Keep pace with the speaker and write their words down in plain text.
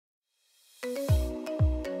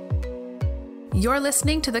You're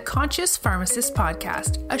listening to the Conscious Pharmacist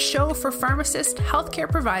Podcast, a show for pharmacists, healthcare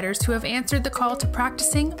providers who have answered the call to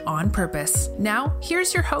practicing on purpose. Now,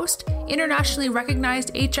 here's your host, internationally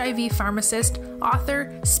recognized HIV pharmacist,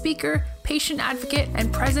 author, speaker, patient advocate,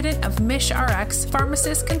 and president of MishRx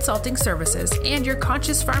Pharmacist Consulting Services, and your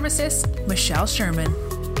conscious pharmacist, Michelle Sherman.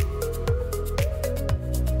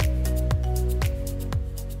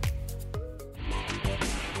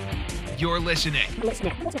 You're listening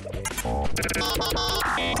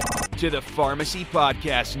to the Pharmacy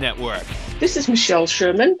Podcast Network. This is Michelle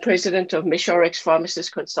Sherman, president of MishRx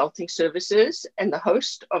Pharmacist Consulting Services and the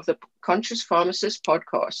host of the Conscious Pharmacist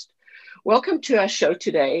Podcast. Welcome to our show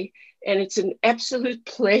today, and it's an absolute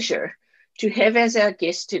pleasure to have as our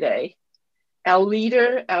guest today our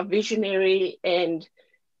leader, our visionary, and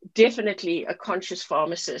definitely a conscious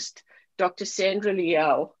pharmacist, Dr. Sandra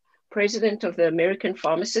Leal, president of the American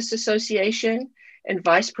Pharmacists Association and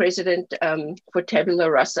vice president for Tabula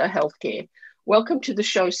Rasa Healthcare. Welcome to the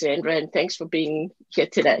show, Sandra, and thanks for being here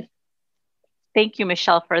today. Thank you,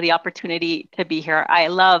 Michelle, for the opportunity to be here. I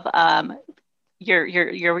love your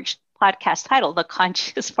podcast title, The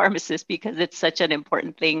Conscious Pharmacist, because it's such an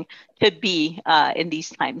important thing to be in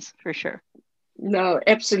these times, for sure. No,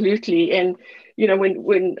 absolutely. And, you know,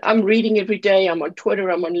 when I'm reading every day, I'm on Twitter,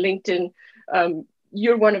 I'm on LinkedIn,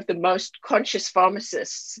 you're one of the most conscious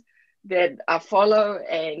pharmacists that I follow,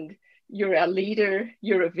 and you're our leader,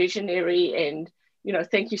 you're a visionary, and, you know,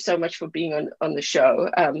 thank you so much for being on the show.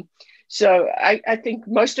 So I think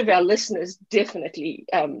most of our listeners definitely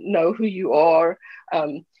know who you are.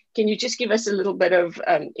 Can you just give us a little bit of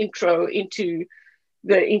intro into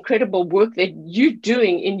the incredible work that you're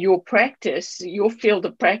doing in your practice, your field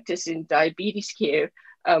of practice in diabetes care,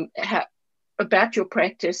 about your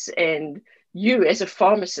practice and you as a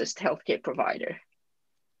pharmacist healthcare provider?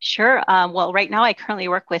 Sure. Well, right now I currently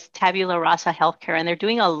work with Tabula Rasa Healthcare, and they're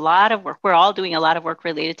doing a lot of work. We're all doing a lot of work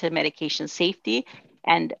related to medication safety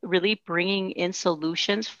and really bringing in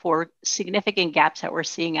solutions for significant gaps that we're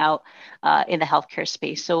seeing out in the healthcare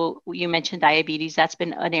space. So you mentioned diabetes. That's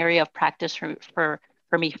been an area of practice for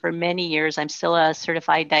me for many years. I'm still a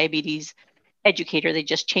certified diabetes educator. They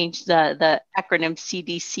just changed the acronym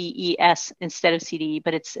CDCES instead of CDE,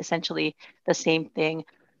 but it's essentially the same thing.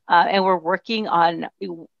 And we're working on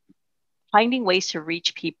finding ways to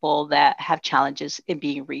reach people that have challenges in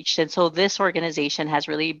being reached. And so this organization has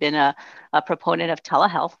really been a proponent of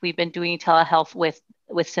telehealth. We've been doing telehealth with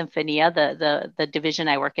Symphonia, the division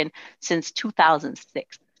I work in, since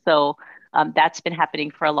 2006. So that's been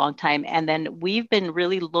happening for a long time. And then we've been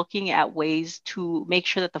really looking at ways to make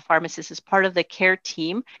sure that the pharmacist is part of the care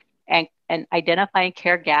team and identifying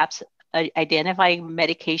care gaps, identifying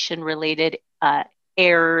medication-related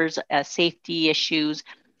errors, safety issues,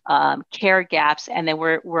 care gaps. And then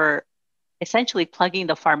we're essentially plugging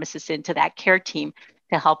the pharmacist into that care team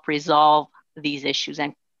to help resolve these issues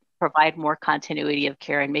and provide more continuity of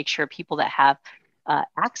care and make sure people that have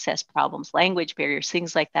access problems, language barriers,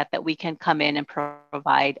 things like that, that we can come in and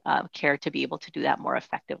provide care to be able to do that more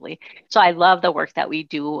effectively. So I love the work that we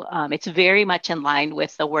do. It's very much in line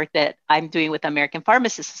with the work that I'm doing with the American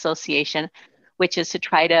Pharmacists Association, which is to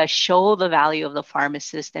try to show the value of the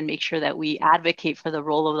pharmacist and make sure that we advocate for the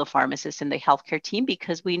role of the pharmacist in the healthcare team,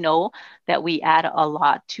 because we know that we add a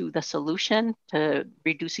lot to the solution to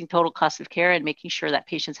reducing total cost of care and making sure that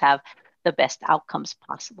patients have the best outcomes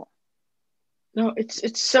possible. No,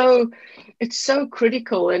 it's so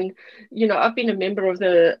critical, and you know, I've been a member of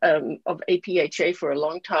the of APHA for a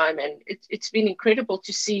long time, and it's been incredible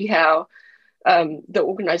to see how the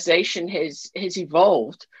organization has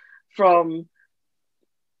evolved from,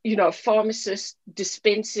 you know, a pharmacist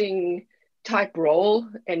dispensing type role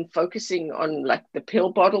and focusing on like the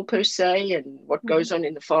pill bottle per se and what goes on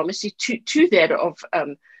in the pharmacy to that of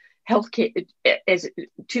healthcare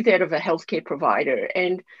to that of a healthcare provider.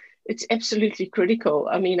 And it's absolutely critical.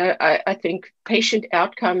 I mean, I think patient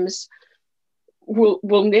outcomes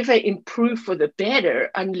will never improve for the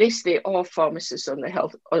better unless there are pharmacists on the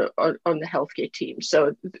healthcare team.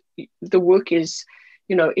 So the work is,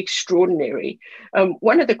 you know, extraordinary.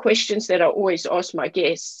 One of the questions that I always ask my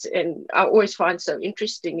guests, and I always find so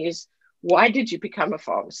interesting, is why did you become a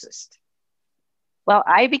pharmacist? Well,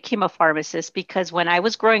 I became a pharmacist because when I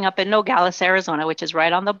was growing up in Nogales, Arizona, which is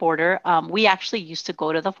right on the border, we actually used to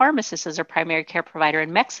go to the pharmacist as a primary care provider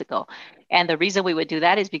in Mexico. And the reason we would do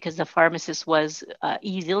that is because the pharmacist was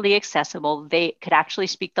easily accessible. They could actually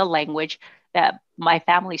speak the language that my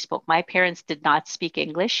family spoke. My parents did not speak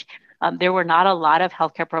English. There were not a lot of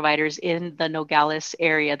healthcare providers in the Nogales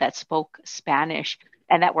area that spoke Spanish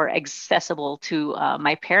and that were accessible to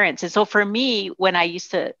my parents. And so for me, when I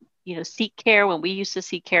used to seek care, when we used to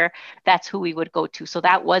seek care, that's who we would go to. So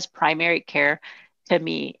that was primary care to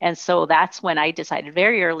me. And so that's when I decided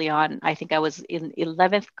very early on, I think I was in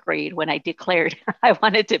 11th grade when I declared I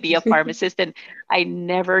wanted to be a pharmacist. And I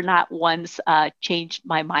never, not once, changed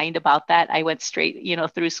my mind about that. I went straight,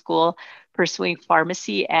 through school pursuing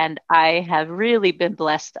pharmacy. And I have really been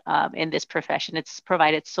blessed in this profession. It's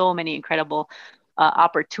provided so many incredible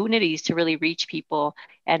opportunities to really reach people.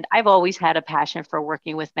 And I've always had a passion for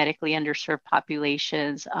working with medically underserved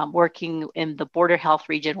populations, working in the border health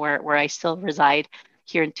region where I still reside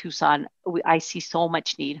here in Tucson. I see so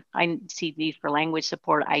much need. I see need for language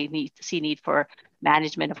support. I see need for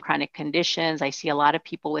management of chronic conditions. I see a lot of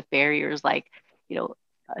people with barriers like,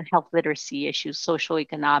 health literacy issues, social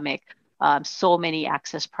economic, so many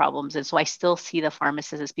access problems. And so I still see the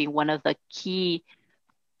pharmacist as being one of the key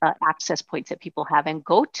access points that people have and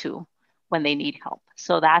go to when they need help.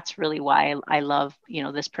 So that's really why I love,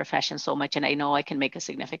 this profession so much. And I know I can make a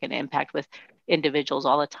significant impact with individuals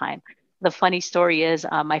all the time. The funny story is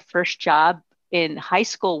my first job in high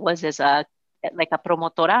school was as a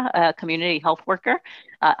promotora, a community health worker,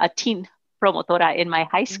 a teen promotora in my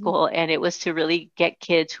high school. And it was to really get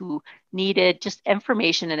kids who needed just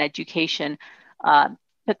information and education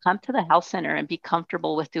to come to the health center and be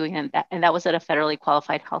comfortable with doing it. And that was at a federally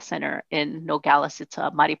qualified health center in Nogales. It's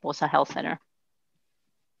a Mariposa Health Center.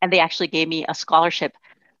 And they actually gave me a scholarship,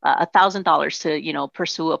 $1,000 to,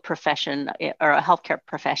 pursue a profession or a healthcare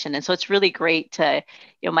profession. And so it's really great to,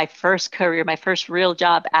 my first career, my first real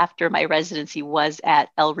job after my residency was at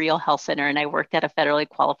El Rio Health Center. And I worked at a federally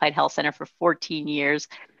qualified health center for 14 years.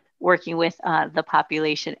 Working with the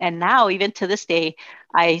population. And now, even to this day,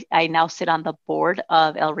 I now sit on the board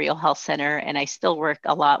of El Rio Health Center, and I still work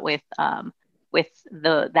a lot with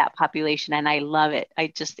that population, and I love it.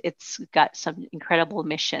 It's got some incredible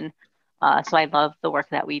mission. So I love the work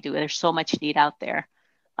that we do. There's so much need out there.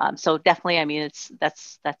 So definitely,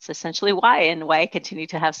 that's essentially why I continue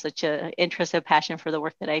to have such an interest and passion for the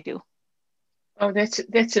work that I do. Oh,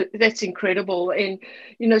 that's incredible. And,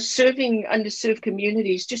 serving underserved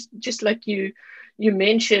communities, just like you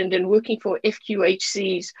mentioned, and working for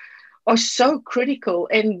FQHCs are so critical.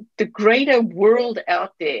 And the greater world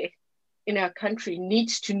out there in our country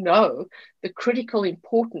needs to know the critical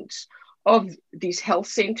importance of these health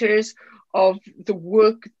centers, of the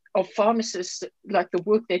work of pharmacists, like the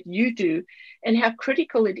work that you do, and how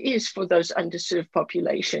critical it is for those underserved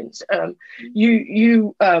populations.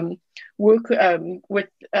 You work with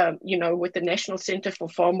the National Center for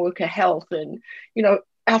Farm Worker Health, and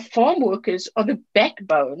our farm workers are the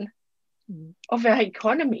backbone of our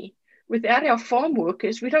economy. Without our farm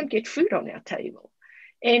workers, we don't get food on our table.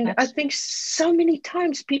 And I think so many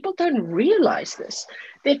times people don't realize this,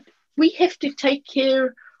 that we have to take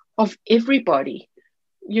care of everybody,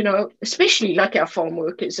 especially like our farm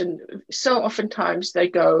workers. And so oftentimes they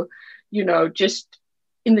go, just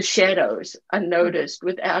in the shadows, unnoticed,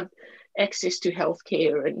 without access to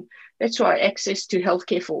healthcare. And that's why access to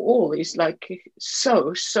healthcare for all is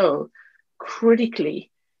so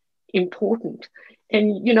critically important.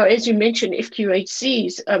 And, as you mentioned,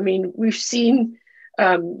 FQHCs, we've seen,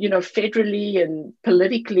 federally and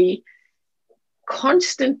politically,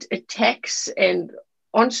 constant attacks and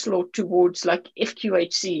onslaught towards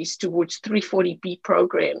FQHCs, towards 340B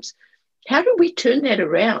programs. How do we turn that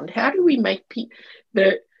around? How do we make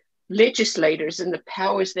the legislators and the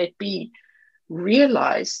powers that be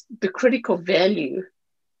realize the critical value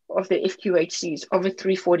of the FQHCs, of a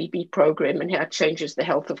 340B program, and how it changes the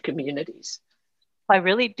health of communities? I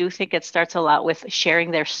really do think it starts a lot with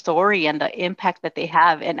sharing their story and the impact that they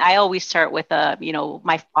have. And I always start with,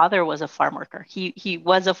 my father was a farm worker. He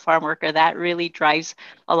was a farm worker. That really drives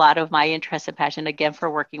a lot of my interest and passion, again, for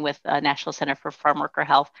working with National Center for Farm Worker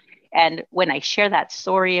Health. And when I share that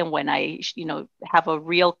story, and when I, have a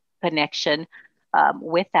real connection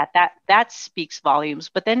with that speaks volumes.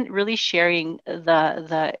 But then really sharing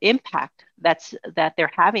the impact that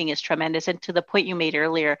they're having is tremendous. And to the point you made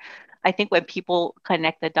earlier, I think when people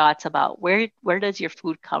connect the dots about where does your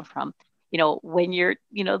food come from, when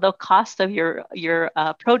the cost of your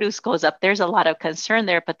produce goes up, there's a lot of concern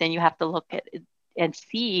there, but then you have to look at it and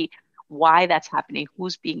see why that's happening,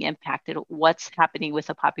 who's being impacted, what's happening with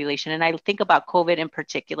the population. And I think about COVID in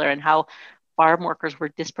particular, and how farm workers were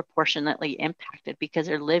disproportionately impacted because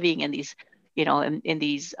they're living in these, in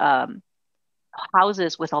these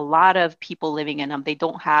houses with a lot of people living in them. They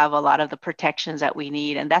don't have a lot of the protections that we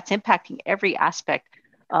need, and that's impacting every aspect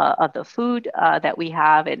of the food that we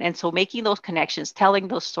have. And so making those connections, telling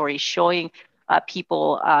those stories, showing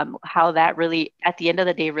people how that really, at the end of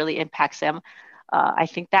the day, really impacts them. I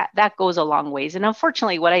think that goes a long ways. And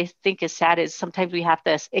unfortunately, what I think is sad is sometimes we have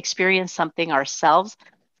to experience something ourselves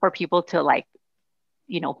for people to like,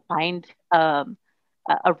 find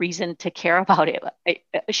a reason to care about it. It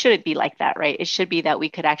shouldn't be like that, right? It should be that we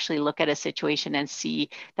could actually look at a situation and see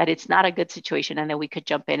that it's not a good situation and then we could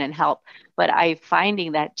jump in and help. But I'm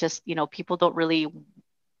finding that just, people don't really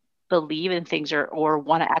believe in things or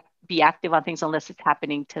want to be active on things unless it's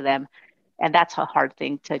happening to them. And that's a hard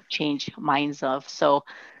thing to change minds of. So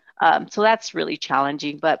that's really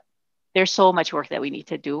challenging, but there's so much work that we need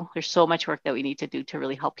to do. There's so much work that we need to do to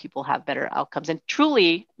really help people have better outcomes. And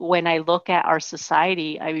truly, when I look at our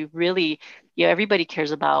society, I mean, really, everybody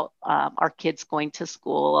cares about our kids going to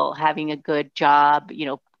school, having a good job,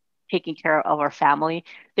 taking care of our family.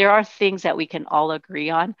 There are things that we can all agree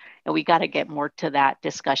on, and we got to get more to that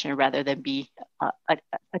discussion rather than be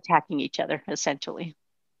attacking each other, essentially.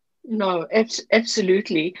 No,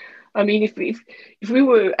 absolutely. I mean, if we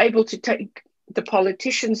were able to take the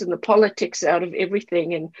politicians and the politics out of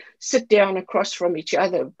everything and sit down across from each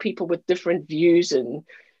other, people with different views and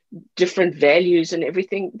different values and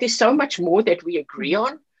everything, there's so much more that we agree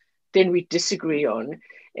on than we disagree on.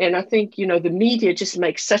 And I think, the media just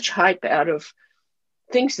makes such hype out of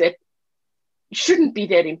things that shouldn't be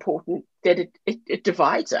that important, that it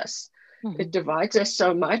divides us. Mm-hmm. It divides us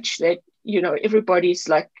so much that, everybody's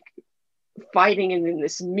like fighting in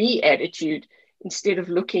this me attitude instead of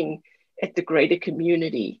looking at the greater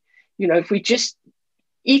community. If we just,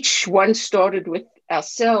 each one started with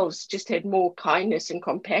ourselves, just had more kindness and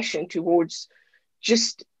compassion towards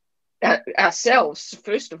just ourselves,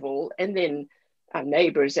 first of all, and then our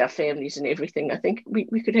neighbors, our families, and everything, I think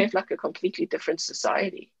we could have like a completely different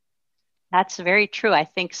society. That's very true. I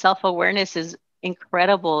think self-awareness is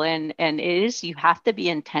incredible. And it is, you have to be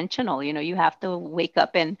intentional. You have to wake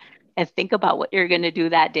up and think about what you're going to do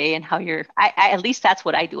that day and how I at least that's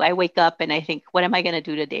what I do. I wake up and I think, what am I going to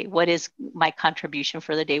do today? What is my contribution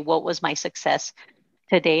for the day? What was my success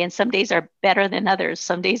today? And some days are better than others.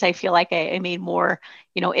 Some days I feel like I made more,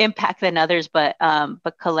 impact than others, but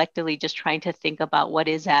collectively just trying to think about what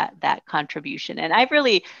is that contribution. And I've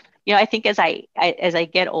really, I think as I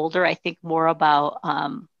get older, I think more about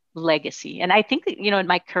legacy. And I think that, in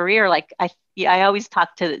my career, like I always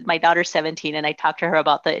talk to my daughter, 17, and I talk to her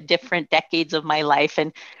about the different decades of my life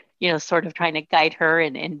and, sort of trying to guide her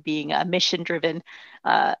and being a mission-driven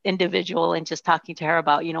individual, and just talking to her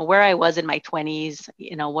about, where I was in my 20s,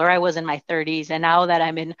 where I was in my 30s. And now that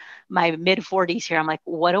I'm in my mid 40s here, I'm like,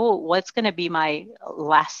 what's going to be my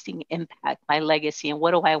lasting impact, my legacy, and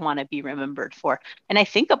what do I want to be remembered for? And I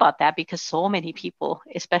think about that because so many people,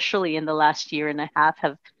 especially in the last year and a half,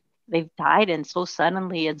 they've died, and so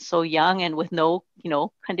suddenly and so young and with no,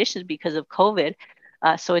 conditions because of COVID.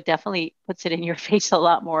 So it definitely puts it in your face a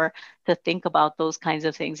lot more to think about those kinds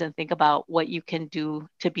of things and think about what you can do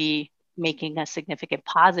to be making a significant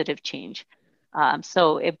positive change. But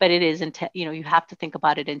it is, you have to think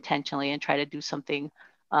about it intentionally and try to do something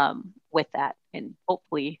with that, and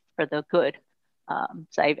hopefully for the good.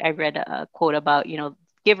 So I read a quote about,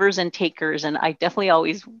 givers and takers. And I definitely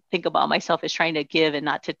always think about myself as trying to give and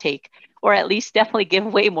not to take, or at least definitely give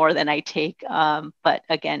way more than I take. But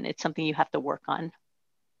again, it's something you have to work on.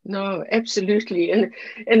 No, absolutely. And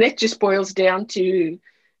that just boils down to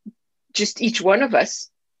just each one of us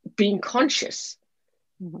being conscious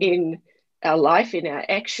in our life, in our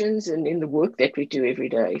actions, and in the work that we do every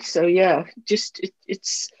day. So yeah, just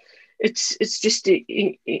it's just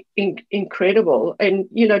incredible. And,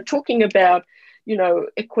 talking about,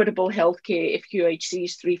 equitable healthcare,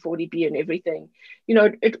 FQHCs, 340B and everything,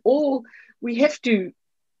 we have to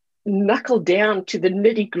knuckle down to the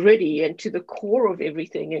nitty gritty and to the core of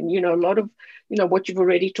everything. And, a lot of, what you've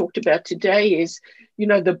already talked about today is,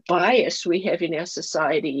 the bias we have in our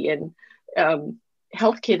society and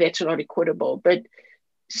healthcare that's not equitable, but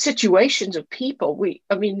situations of people.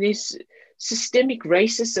 There's systemic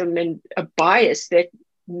racism and a bias that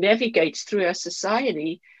navigates through our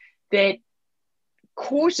society that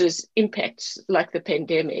causes impacts like the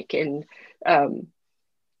pandemic and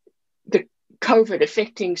the COVID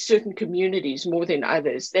affecting certain communities more than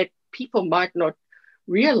others that people might not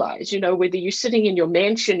realize, whether you're sitting in your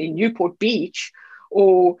mansion in Newport Beach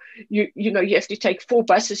or you have to take 4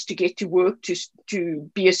 buses to get to work to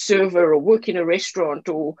be a server or work in a restaurant,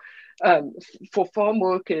 or for farm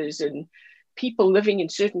workers and people living in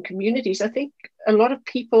certain communities. I think a lot of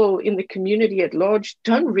people in the community at large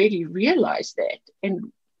don't really realize that.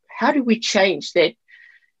 And how do we change that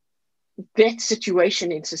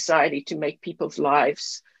situation in society to make people's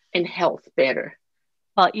lives and health better?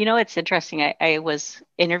 Well, it's interesting. I was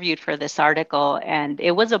interviewed for this article and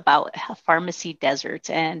it was about pharmacy deserts.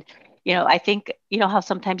 And, I think, how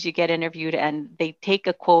sometimes you get interviewed and they take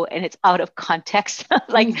a quote and it's out of context.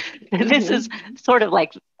 Like this is sort of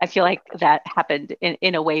like, I feel like that happened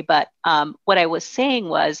in a way. But what I was saying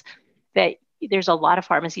was that there's a lot of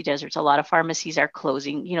pharmacy deserts. A lot of pharmacies are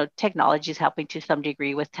closing. Technology is helping to some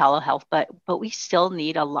degree with telehealth, but we still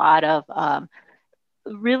need a lot of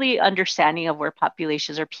really understanding of where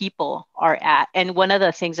populations or people are at. And one of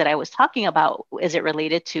the things that I was talking about is it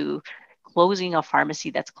related to closing a pharmacy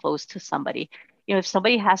that's close to somebody. If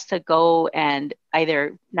somebody has to go and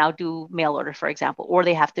either now do mail order, for example, or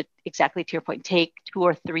they have to, exactly to your point, take 2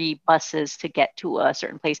 or 3 buses to get to a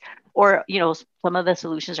certain place, or, some of the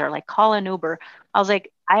solutions are like call an Uber. I was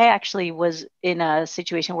like, I actually was in a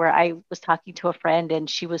situation where I was talking to a friend and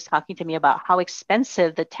she was talking to me about how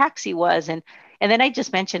expensive the taxi was. And then I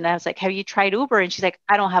just mentioned, I was like, have you tried Uber? And she's like,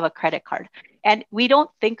 I don't have a credit card. And we don't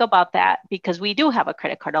think about that because we do have a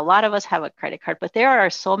credit card. A lot of us have a credit card, but there are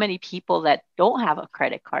so many people that don't have a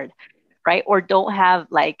credit card, right? Or don't have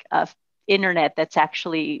like a internet that's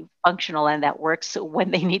actually functional and that works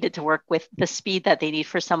when they need it to work with the speed that they need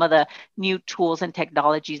for some of the new tools and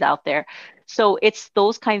technologies out there. So it's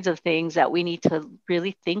those kinds of things that we need to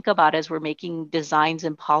really think about as we're making designs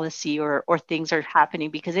and policy or things are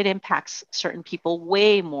happening, because it impacts certain people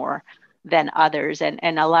way more than others. And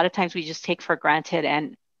a lot of times we just take for granted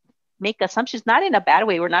and make assumptions, not in a bad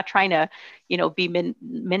way. We're not trying to, be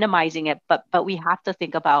minimizing it, but we have to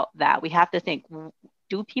think about that. We have to think,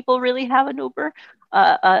 do people really have an Uber,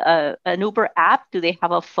 an Uber app? Do they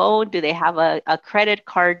have a phone? Do they have a credit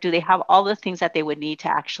card? Do they have all the things that they would need to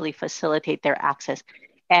actually facilitate their access?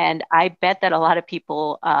 And I bet that a lot of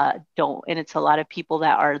people don't. And it's a lot of people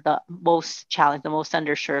that are the most challenged, the most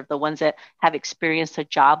underserved, the ones that have experienced a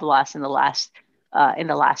job loss in the last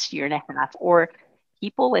year and a half, or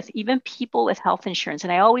people with health insurance.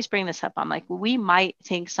 And I always bring this up. I'm like, we might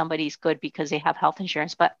think somebody's good because they have health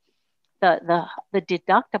insurance, but the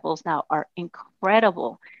deductibles now are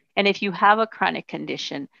incredible. And if you have a chronic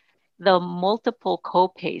condition, the multiple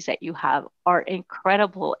co-pays that you have are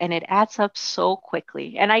incredible, and it adds up so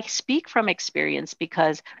quickly. And I speak from experience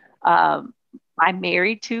because I'm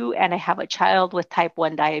married to and I have a child with type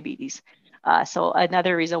 1 diabetes. So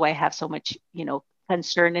another reason why I have so much,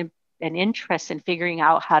 concern and interest in figuring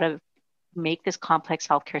out how to make this complex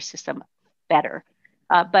healthcare system better.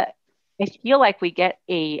 But I feel like we get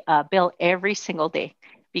a bill every single day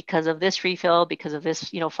because of this refill, because of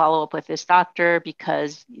this, follow up with this doctor,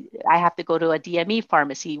 because I have to go to a DME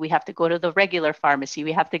pharmacy. We have to go to the regular pharmacy.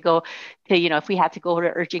 We have to go to, if we have to go to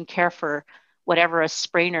urgent care for whatever, a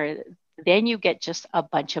sprainer, then you get just a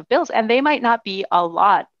bunch of bills, and they might not be a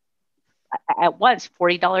lot at once,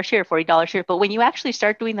 $40 here, $40 here. But when you actually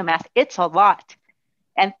start doing the math, it's a lot.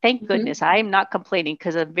 And thank goodness, I'm not complaining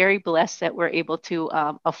because I'm very blessed that we're able to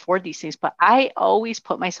afford these things. But I always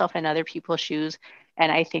put myself in other people's shoes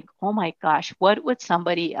and I think, oh my gosh, what would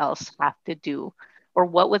somebody else have to do? Or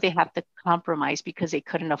what would they have to compromise because they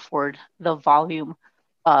couldn't afford the volume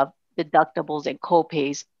of deductibles and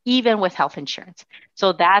co-pays, even with health insurance?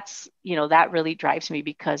 So that's, that really drives me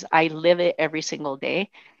because I live it every single day.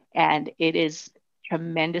 And it is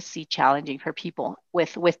tremendously challenging for people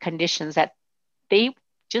with conditions that they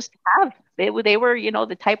just have. They were,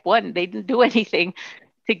 the type 1. They didn't do anything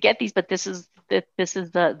to get these, but this is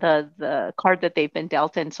the card that they've been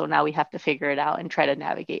dealt, and so now we have to figure it out and try to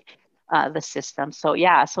navigate the system. So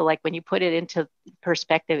yeah, so like when you put it into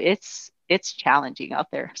perspective, it's challenging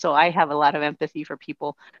out there. So I have a lot of empathy for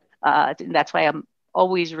people. That's why I'm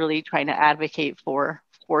always really trying to advocate for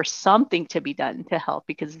something to be done to help,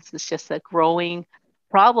 because this is just a growing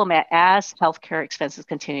problem as healthcare expenses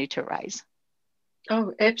continue to rise.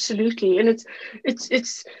 Oh, absolutely. And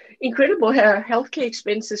it's incredible how healthcare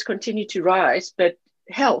expenses continue to rise, but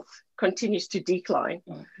health continues to decline.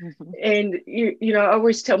 Mm-hmm. And, I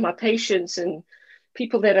always tell my patients and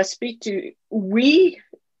people that I speak to,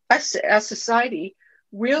 our society,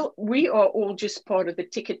 we are all just part of the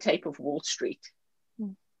ticker tape of Wall Street.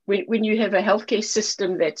 Mm. When you have a healthcare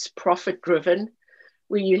system that's profit driven,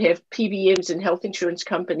 where you have PBMs and health insurance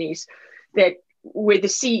companies where the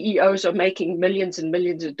CEOs are making millions and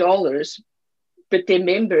millions of dollars, but their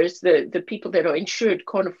members, the people that are insured,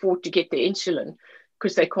 can't afford to get their insulin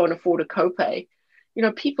because they can't afford a copay.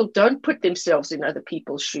 People don't put themselves in other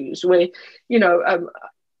people's shoes. Where,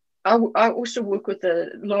 I also work with a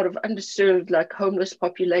lot of underserved, like homeless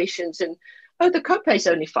populations, and the copay is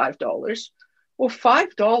only $5. Well,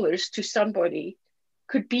 $5 to somebody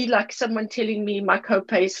could be like someone telling me my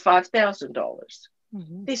copay is $5,000.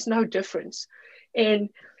 Mm-hmm. There's no difference. And,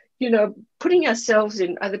 putting ourselves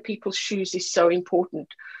in other people's shoes is so important.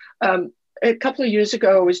 A couple of years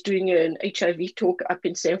ago, I was doing an HIV talk up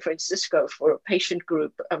in San Francisco for a patient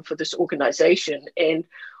group for this organization. And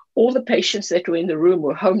all the patients that were in the room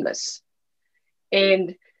were homeless.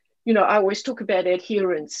 And, I always talk about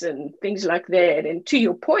adherence and things like that. And to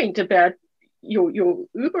your point about your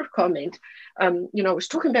Uber comment, I was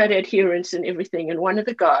talking about adherence and everything. And one of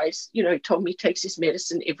the guys, told me he takes his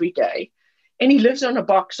medicine every day. And he lives on a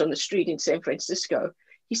box on the street in San Francisco.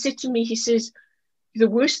 He said to me, he says, the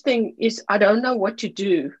worst thing is I don't know what to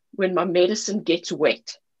do when my medicine gets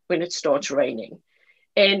wet when it starts raining.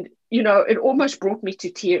 And, it almost brought me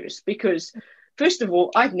to tears because, first of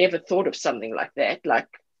all, I'd never thought of something like that. Like,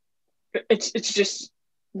 it's just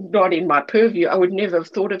not in my purview. I would never have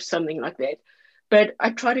thought of something like that. But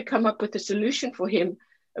I try to come up with a solution for him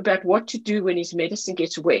about what to do when his medicine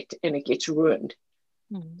gets wet and it gets ruined.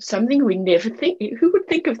 Something we never think. Who would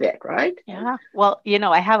think of that, right? Yeah. Well,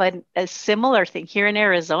 I have a similar thing here in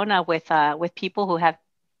Arizona with people who have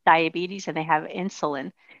diabetes and they have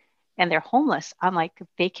insulin and they're homeless. I'm like,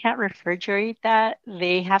 they can't refrigerate that.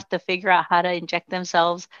 They have to figure out how to inject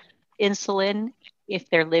themselves insulin if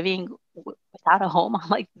they're living without a home. I'm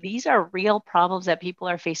like, these are real problems that people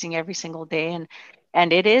are facing every single day.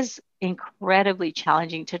 And it is incredibly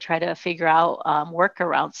challenging to try to figure out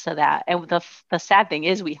workarounds to that. And the sad thing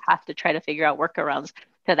is we have to try to figure out workarounds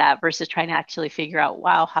to that versus trying to actually figure out,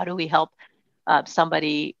 wow, how do we help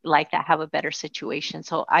somebody like that have a better situation?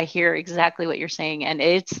 So I hear exactly what you're saying. And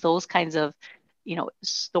it's those kinds of,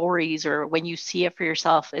 stories, or when you see it for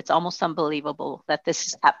yourself, it's almost unbelievable that this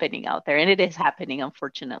is happening out there. And it is happening,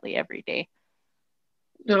 unfortunately, every day.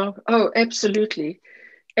 No, oh, absolutely.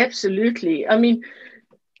 Absolutely. I mean,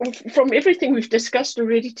 from everything we've discussed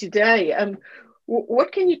already today,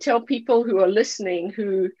 what can you tell people who are listening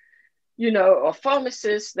who, are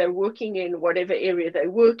pharmacists, they're working in whatever area they're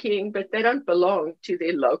working, but they don't belong to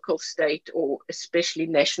their local, state, or especially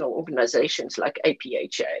national organizations like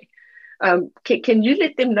APHA? Can you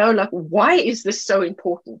let them know, why is this so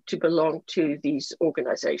important to belong to these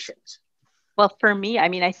organizations? Well, for me,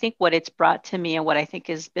 I think what it's brought to me and what I think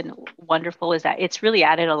has been wonderful is that it's really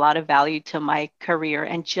added a lot of value to my career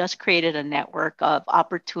and just created a network of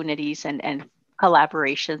opportunities and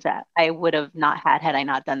collaborations that I would have not had I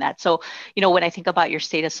not done that. So, when I think about your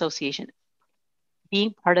state association,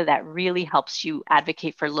 being part of that really helps you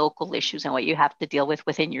advocate for local issues and what you have to deal with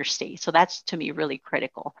within your state. So that's, to me, really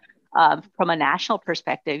critical. From a national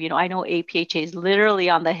perspective, I know APHA is literally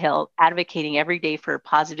on the Hill advocating every day for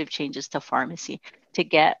positive changes to pharmacy, to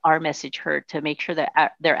get our message heard, to make sure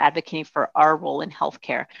that they're advocating for our role in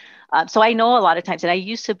healthcare. So I know a lot of times, and I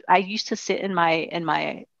used to sit in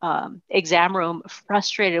my exam room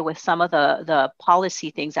frustrated with some of the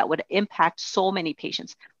policy things that would impact so many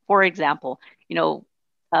patients. For example,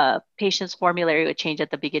 patients' formulary would change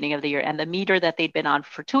at the beginning of the year, and the meter that they'd been on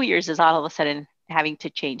for 2 years is all of a sudden having to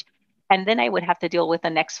change. And then I would have to deal with the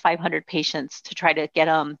next 500 patients to try to get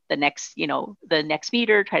them the next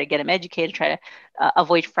meter, try to get them educated, try to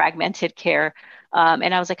avoid fragmented care.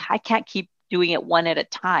 And I was like, I can't keep doing it one at a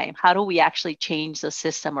time. How do we actually change the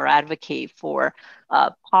system or advocate for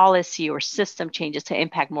policy or system changes to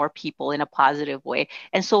impact more people in a positive way?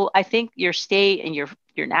 And so I think your state and your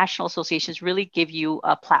national associations really give you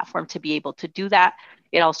a platform to be able to do that.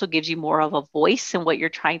 It also gives you more of a voice in what you're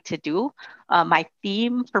trying to do. My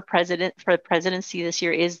theme for presidency this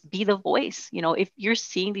year is be the voice. If you're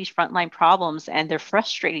seeing these frontline problems and they're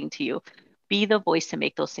frustrating to you, be the voice to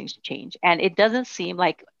make those things change. And it doesn't seem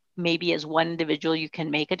like maybe as one individual you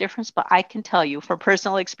can make a difference, but I can tell you from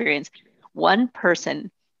personal experience, one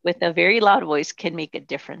person with a very loud voice can make a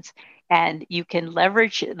difference. And you can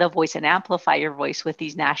leverage the voice and amplify your voice with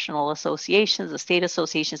these national associations, the state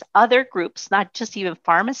associations, other groups, not just even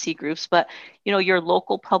pharmacy groups, but your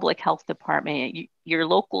local public health department, your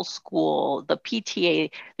local school, the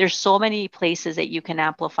PTA. There's so many places that you can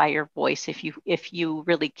amplify your voice if you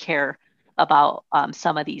really care about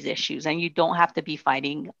some of these issues, and you don't have to be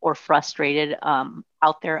fighting or frustrated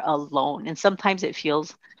out there alone. And sometimes it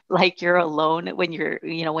feels like you're alone when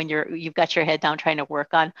you've got your head down trying to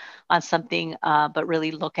work on something, but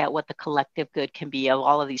really look at what the collective good can be of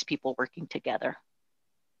all of these people working together.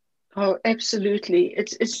 Oh, absolutely.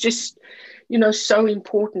 It's just, so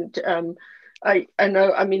important. I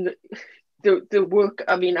know, the work,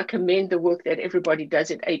 I commend the work that everybody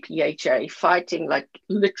does at APHA, fighting like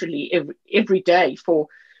literally every day for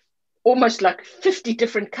almost like 50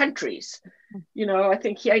 different countries. I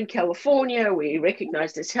think here in California, we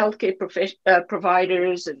recognized as healthcare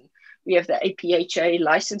providers, and we have the APHA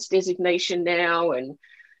license designation now. And,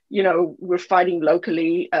 we're fighting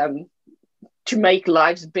locally to make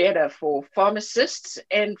lives better for pharmacists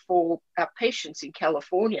and for our patients in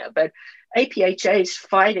California. But APHA is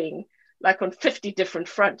fighting like on 50 different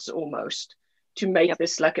fronts almost to make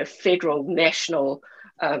this like a federal, national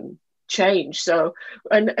change. So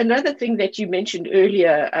another thing that you mentioned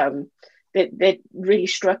earlier that really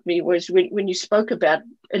struck me was when you spoke about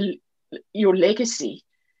your legacy.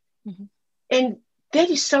 Mm-hmm. And that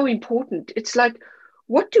is so important. It's like,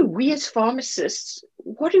 what do we as pharmacists,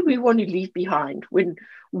 what do we want to leave behind?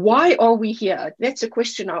 Why are we here? That's a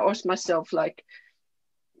question I ask myself like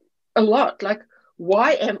a lot. Like,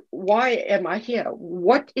 why am I here?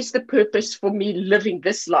 What is the purpose for me living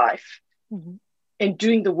this life mm-hmm. and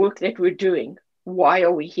doing the work that we're doing? Why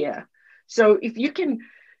are we here? So if you can,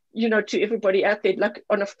 to everybody out there, like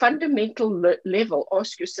on a fundamental level,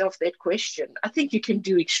 ask yourself that question. I think you can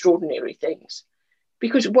do extraordinary things,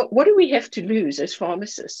 because what do we have to lose as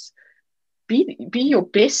pharmacists? Be your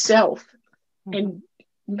best self mm-hmm. and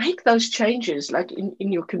make those changes like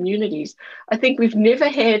in your communities. I think we've never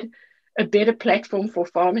had a better platform for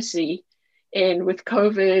pharmacy, and with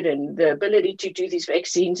COVID and the ability to do these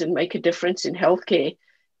vaccines and make a difference in healthcare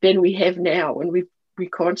than we have now, and we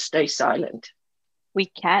can't stay silent. We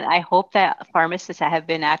can't. I hope that pharmacists that have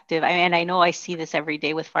been active, and I know I see this every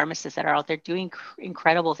day with pharmacists that are out there doing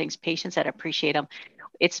incredible things, patients that appreciate them.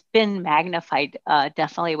 It's been magnified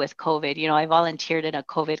definitely with COVID. I volunteered in a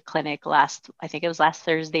COVID clinic I think it was last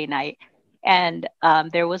Thursday night. And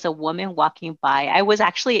there was a woman walking by. I was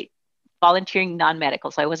actually volunteering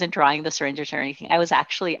non-medical, so I wasn't drawing the syringes or anything. I was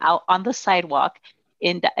actually out on the sidewalk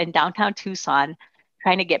in downtown Tucson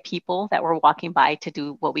trying to get people that were walking by to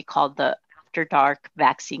do what we call the after dark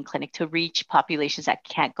vaccine clinic, to reach populations that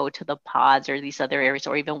can't go to the pods or these other areas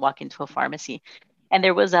or even walk into a pharmacy. And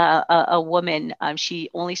there was a woman, she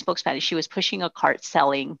only spoke Spanish. She was pushing a cart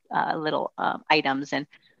selling little items. And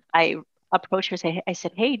I approached her, I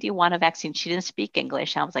said, hey, do you want a vaccine? She didn't speak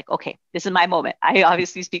English. I was like, okay, this is my moment. I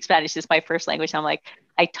obviously speak Spanish. This is my first language. I'm like,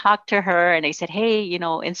 I talked to her and I said, hey,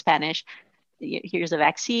 in Spanish, here's a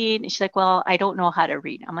vaccine. And she's like, well, I don't know how to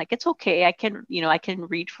read. I'm like, it's okay. I can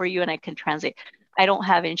read for you and I can translate. I don't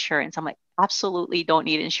have insurance. I'm like, absolutely don't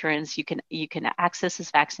need insurance. You can access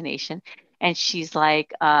this vaccination. And she's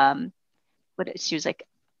like, she was like,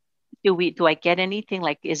 do I get anything?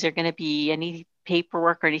 Like, is there going to be any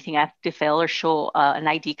paperwork or anything I have to fill or show an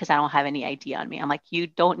ID? Because I don't have any ID on me. I'm like, you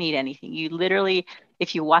don't need anything. You literally,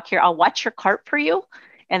 if you walk here, I'll watch your cart for you.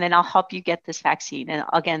 And then I'll help you get this vaccine. And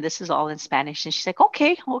again, this is all in Spanish. And she's like,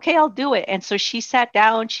 okay, I'll do it. And so she sat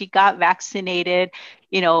down, she got vaccinated,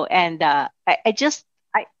 and I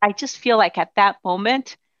just feel like at that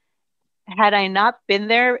moment, had I not been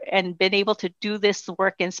there and been able to do this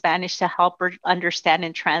work in Spanish to help her understand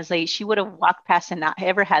and translate, she would have walked past and not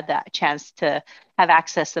ever had that chance to have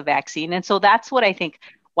access to vaccine. And so that's what I think.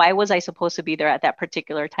 Why was I supposed to be there at that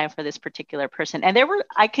particular time for this particular person? And there were,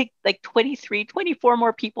 I could like 23, 24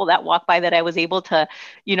 more people that walked by that I was able to,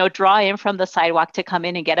 draw in from the sidewalk to come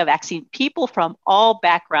in and get a vaccine. People from all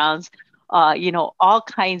backgrounds, all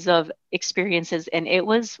kinds of experiences. And it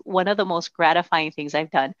was one of the most gratifying things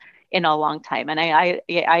I've done in a long time. And I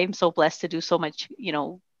am so blessed to do so much,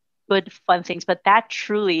 good, fun things. But that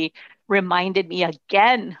truly reminded me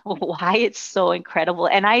again why it's so incredible.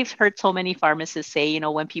 And I've heard so many pharmacists say,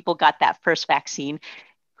 when people got that first vaccine,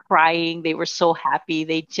 crying, they were so happy.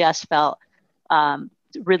 They just felt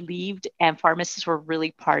relieved, and pharmacists were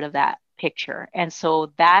really part of that picture. And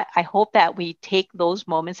so that, I hope that we take those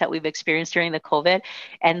moments that we've experienced during the COVID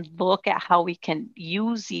and look at how we can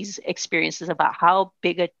use these experiences about how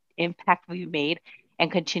big an impact we made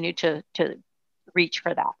and continue to reach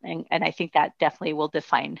for that. And I think that definitely will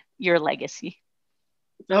define your legacy.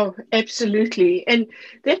 Oh, absolutely. And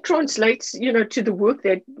that translates, to the work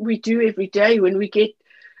that we do every day when we get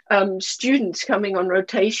students coming on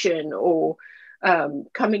rotation or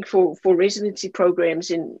coming for residency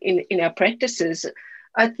programs in our practices.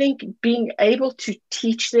 I think being able to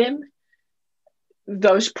teach them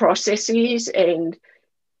those processes, and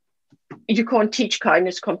you can't teach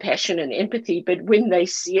kindness, compassion, and empathy, but when they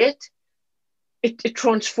see it, it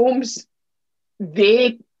transforms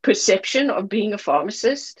their perception of being a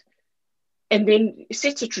pharmacist, and then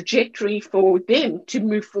sets a trajectory for them to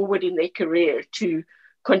move forward in their career, to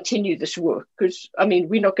continue this work. Because,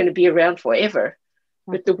 we're not going to be around forever,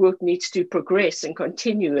 but the work needs to progress and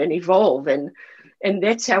continue and evolve. And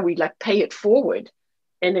that's how we pay it forward.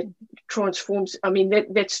 And it transforms.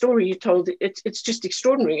 That story you told, it's just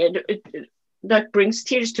extraordinary. And that brings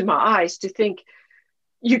tears to my eyes to think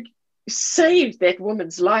you saved that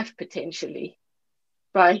woman's life potentially.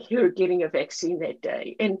 by her getting a vaccine that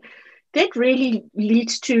day. And that really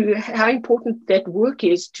leads to how important that work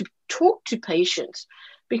is to talk to patients,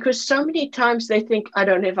 because so many times they think, I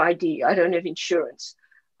don't have ID, I don't have insurance,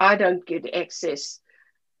 I don't get access,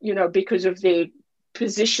 because of their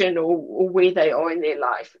position or where they are in their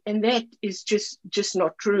life. And that is just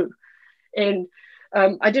not true. And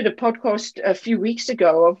I did a podcast a few weeks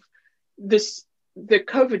ago of the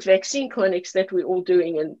COVID vaccine clinics that we're all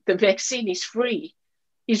doing, and the vaccine is free,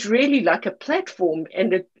 is really like a platform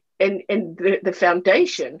and the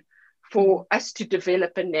foundation for us to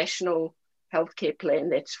develop a national healthcare plan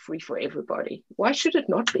that's free for everybody. Why should it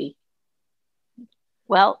not be?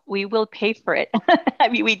 Well, we will pay for it. I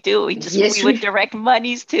mean, we do. We would direct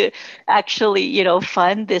monies to actually,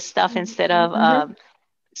 fund this stuff instead of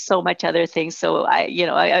so much other things. So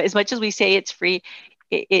as much as we say it's free,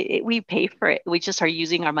 we pay for it. We just are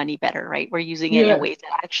using our money better, right? We're using it in ways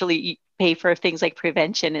that actually pay for things like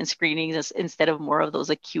prevention and screenings instead of more of those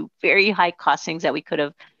acute, very high cost things that we could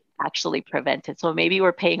have actually prevented. So maybe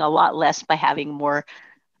we're paying a lot less by having more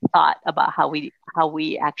thought about how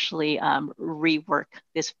we actually rework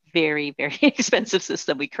this very, very expensive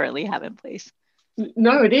system we currently have in place.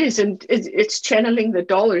 No, it is. And it's channeling the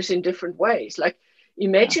dollars in different ways. Like,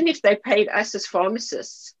 imagine if they paid us as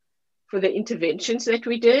pharmacists for the interventions that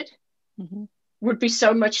we did, would be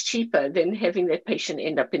so much cheaper than having that patient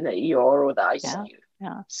end up in the ER or the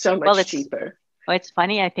ICU. So much cheaper. Well, it's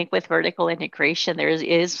funny. I think with vertical integration, there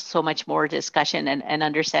is so much more discussion and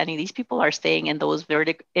understanding. These people are staying in those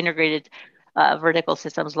integrated vertical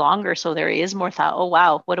systems longer. So there is more thought, oh,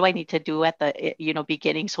 wow, what do I need to do at the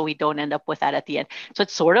beginning so we don't end up with that at the end? So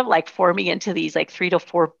it's sort of like forming into these like 3 to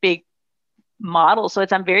 4 big models. So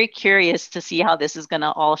I'm very curious to see how this is going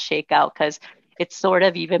to all shake out, because it's sort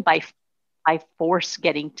of even by force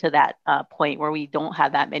getting to that point where we don't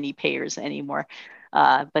have that many payers anymore.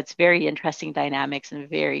 But it's very interesting dynamics and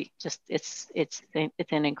very it's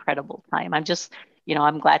an incredible time. I'm just,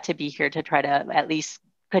 I'm glad to be here to try to at least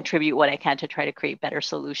contribute what I can to try to create better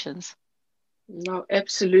solutions. No,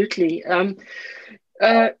 absolutely.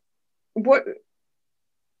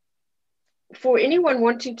 For anyone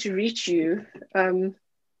wanting to reach you,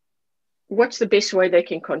 what's the best way they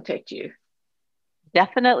can contact you?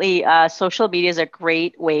 Definitely. Social media is a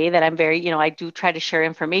great way that I'm very, I do try to share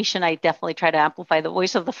information. I definitely try to amplify the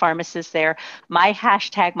voice of the pharmacist there. My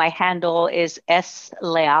hashtag, my handle is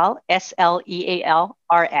SLEAL,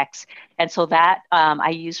 SLEALRX. And so that I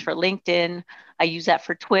use for LinkedIn. I use that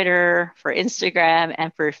for Twitter, for Instagram,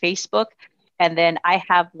 and for Facebook. And then I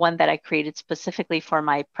have one that I created specifically for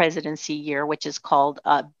my presidency year, which is called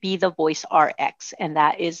Be the Voice RX. And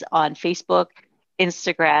that is on Facebook,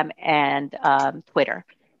 Instagram, and Twitter.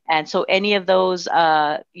 And so any of those,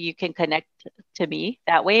 you can connect to me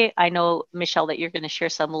that way. I know, Michelle, that you're going to share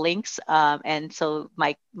some links. And so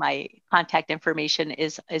my contact information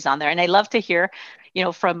is on there. And I love to hear,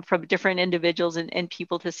 from different individuals and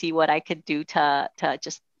people to see what I could do to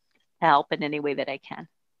just help in any way that I can.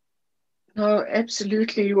 Oh,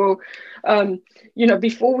 absolutely. Well,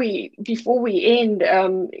 before we end,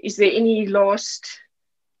 is there any last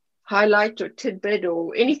highlight or tidbit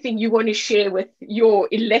or anything you want to share with your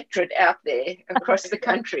electorate out there across the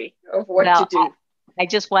country of what to do?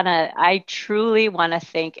 I truly want to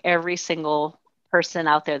thank every single person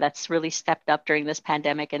out there that's really stepped up during this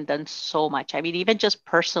pandemic and done so much. I mean, even just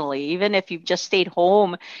personally, even if you've just stayed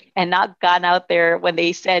home and not gone out there when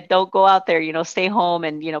they said, don't go out there, stay home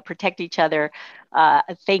and, protect each other.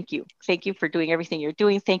 Thank you. Thank you for doing everything you're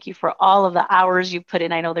doing. Thank you for all of the hours you put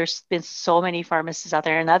in. I know there's been so many pharmacists out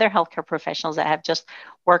there and other healthcare professionals that have just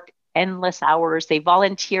worked endless hours. They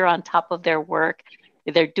volunteer on top of their work.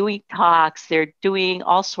 They're doing talks, they're doing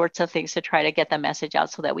all sorts of things to try to get the message out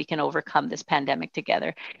so that we can overcome this pandemic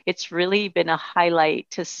together. It's really been a highlight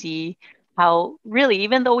to see how really,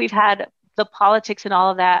 even though we've had the politics and all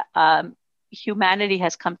of that, humanity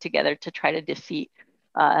has come together to try to defeat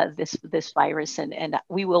this virus, and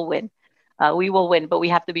we will win. We will win, but we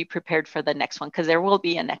have to be prepared for the next one, because there will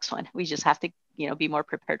be a next one. We just have to, be more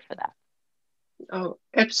prepared for that. Oh,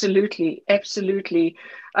 absolutely. Absolutely.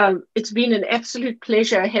 It's been an absolute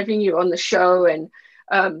pleasure having you on the show, and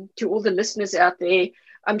to all the listeners out there,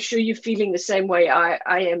 I'm sure you're feeling the same way I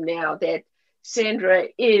am now, that Sandra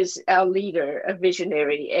is our leader, a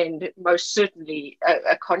visionary, and most certainly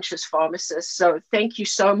a conscious pharmacist. So thank you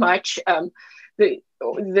so much.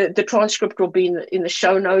 The transcript will be in the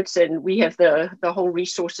show notes, and we have the whole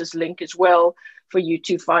resources link as well for you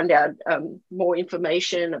to find out more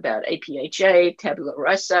information about APHA, Tabula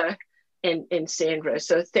Rasa, and Sandra.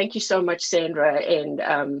 So thank you so much, Sandra.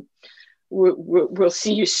 And we'll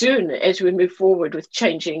see you soon as we move forward with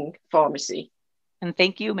changing pharmacy. And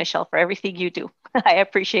thank you, Michelle, for everything you do. I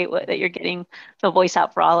appreciate that you're getting the voice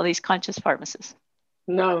out for all of these conscious pharmacists.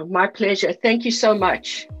 No, my pleasure. Thank you so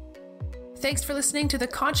much. Thanks for listening to the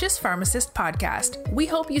Conscious Pharmacist podcast. We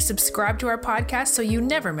hope you subscribe to our podcast so you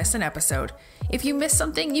never miss an episode. If you missed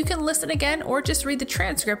something, you can listen again or just read the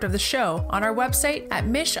transcript of the show on our website at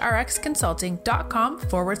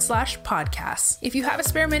mishrxconsulting.com/podcasts. If you have a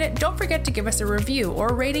spare minute, don't forget to give us a review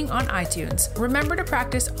or rating on iTunes. Remember to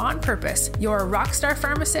practice on purpose. You're a rockstar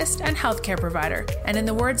pharmacist and healthcare provider. And in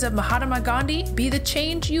the words of Mahatma Gandhi, be the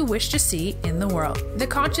change you wish to see in the world. The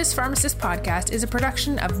Conscious Pharmacist podcast is a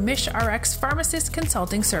production of MishRx Pharmacist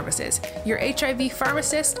Consulting Services, your HIV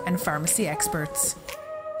pharmacist and pharmacy experts.